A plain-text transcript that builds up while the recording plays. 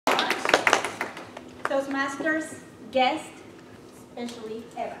Toastmasters, guests, especially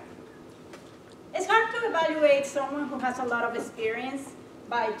Eva. It's hard to evaluate someone who has a lot of experience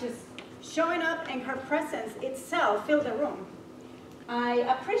by just showing up and her presence itself fill the room. I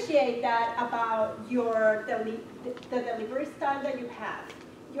appreciate that about the delivery style that you have.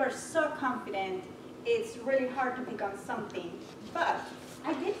 You are so confident. It's really hard to pick on something, but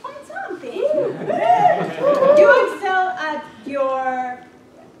I did find something. You excel at your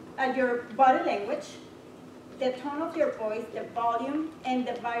body language, the tone of your voice, the volume, and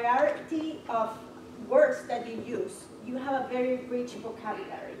the variety of words that you use. You have a very rich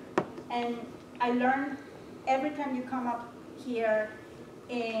vocabulary. And I learn every time you come up here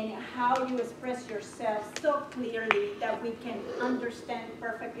in how you express yourself so clearly that we can understand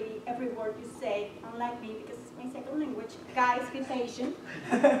perfectly every word you say, unlike me, because it's my second language. Guys, be patient.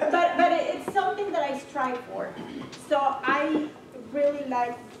 But it's something that I strive for. So I really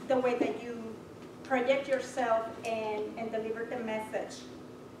like the way that you project yourself and deliver the message.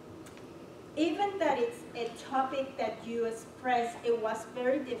 Even that it's a topic that you express, it was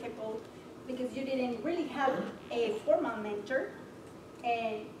very difficult because you didn't really have a formal mentor.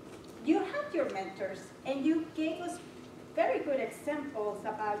 And you had your mentors, and you gave us very good examples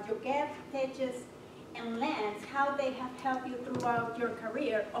about your gifts, teaches, and lands, how they have helped you throughout your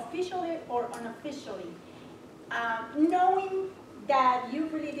career, officially or unofficially. Knowing that you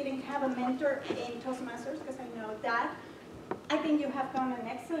really didn't have a mentor in Toastmasters, because I know that, I think you have done an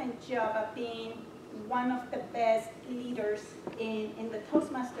excellent job of being one of the best leaders in the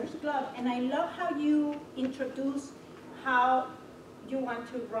Toastmasters Club. And I love how you introduce how you want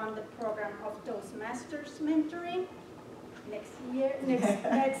to run the program of Toastmasters mentoring next year,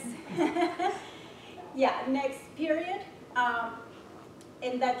 next period,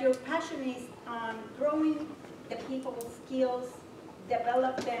 and that your passion is on growing the people's skills,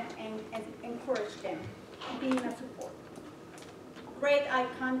 develop them, and encourage them, being a support. Great eye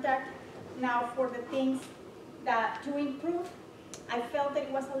contact. Now for the things that to improve, I felt that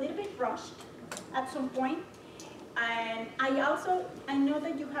it was a little bit rushed at some point. And I know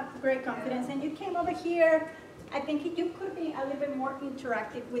that you have great confidence, and you came over here. I think you could be a little bit more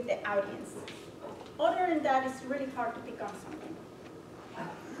interactive with the audience. Other than that, it's really hard to pick on something.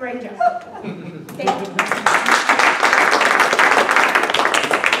 Great job. Thank you.